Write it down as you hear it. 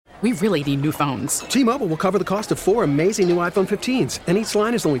We really need new phones. T-Mobile will cover the cost of 4 amazing new iPhone 15s, and each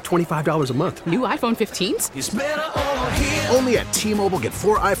line is only $25 a month. New iPhone 15s? It's better over here. Only at T-Mobile, get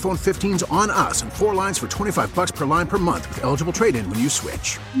 4 iPhone 15s on us and 4 lines for $25 per line per month with eligible trade-in when you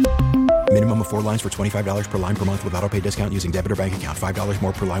switch. Minimum of 4 lines for $25 per line per month with autopay discount using debit or bank account. $5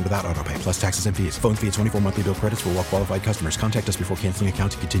 more per line without autopay, plus taxes and fees. Phone fee at 24 monthly bill credits for well-qualified customers. Contact us before canceling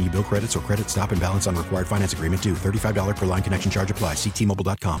account to continue bill credits or credit stop and balance on required finance agreement due. $35 per line connection charge applies. See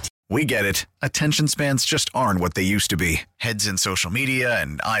T-Mobile.com. We get it. Attention spans just aren't what they used to be. Heads in social media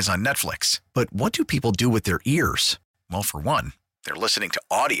and eyes on Netflix. But what do people do with their ears? Well, for one, they're listening to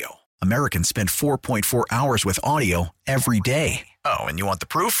audio. Americans spend 4.4 hours with audio every day. Oh, and you want the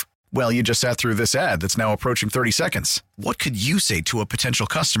proof? Well, you just sat through this ad that's now approaching 30 seconds. What could you say to a potential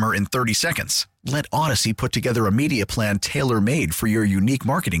customer in 30 seconds? Let Odyssey put together a media plan tailor-made for your unique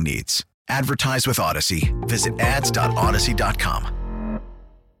marketing needs. Advertise with Odyssey. Visit ads.odyssey.com.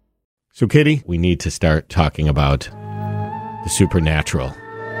 So, Kitty, we need to start talking about the supernatural,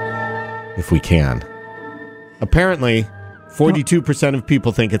 if we can. Apparently, 42% of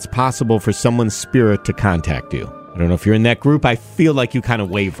people think it's possible for someone's spirit to contact you. I don't know if you're in that group. I feel like you kind of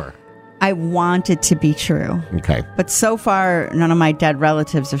waver. I want it to be true. Okay. But so far, none of my dead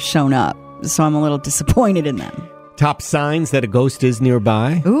relatives have shown up, so I'm a little disappointed in them. Top signs that a ghost is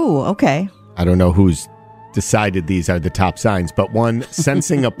nearby. Ooh, okay. I don't know who's decided these are the top signs, but one,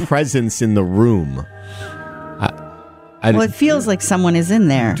 sensing a presence in the room. Well, it feels like someone is in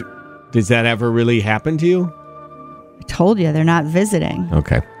there. Does that ever really happen to you? I told you, they're not visiting.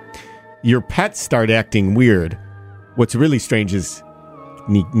 Okay. Your pets start acting weird. What's really strange is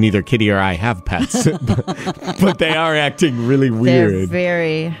neither Kitty or I have pets, but they are acting really weird. They're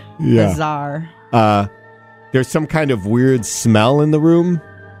very bizarre. There's some kind of weird smell in the room.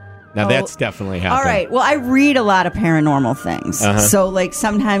 Now, that's definitely happened. All right. Well, I read a lot of paranormal things. Uh-huh. So, like,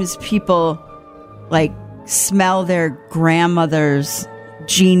 sometimes people, like, smell their grandmother's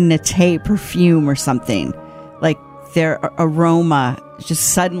Jean Naté perfume or something. Like, their aroma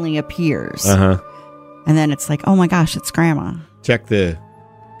just suddenly appears. Uh-huh. And then it's like, oh, my gosh, it's Grandma. Check the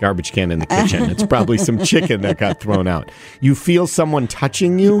garbage can in the kitchen. It's probably some chicken that got thrown out. You feel someone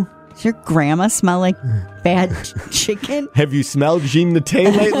touching you? Does your grandma smell like bad chicken? Have you smelled Jean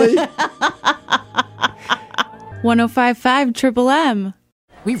Naté lately? 105.5 Triple M.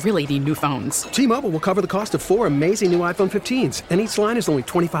 We really need new phones. T-Mobile will cover the cost of 4 amazing new iPhone 15s, and each line is only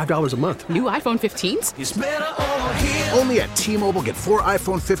 $25 a month. New iPhone 15s? It's better over here. Only at T-Mobile, get 4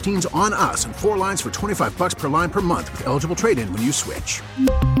 iPhone 15s on us and 4 lines for $25 per line per month with eligible trade-in when you switch.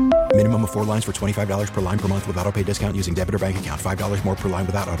 Minimum of 4 lines for $25 per line per month with autopay discount using debit or bank account. $5 more per line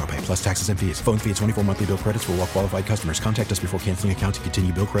without autopay, plus taxes and fees. Phone fee at 24 monthly bill credits for well-qualified customers. Contact us before canceling account to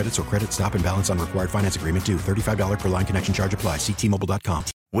continue bill credits or credit stop and balance on required finance agreement due. $35 per line connection charge applies. See T-Mobile.com.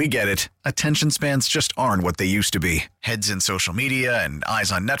 We get it. Attention spans just aren't what they used to be. Heads in social media and eyes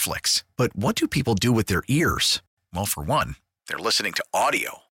on Netflix. But what do people do with their ears? Well, for one, they're listening to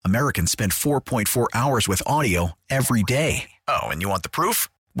audio. Americans spend 4.4 hours with audio every day. Oh, and you want the proof?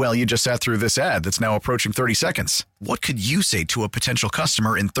 Well, you just sat through this ad that's now approaching 30 seconds. What could you say to a potential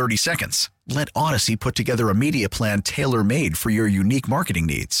customer in 30 seconds? Let Odyssey put together a media plan tailor-made for your unique marketing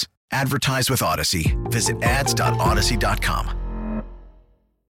needs. Advertise with Odyssey. Visit ads.odyssey.com.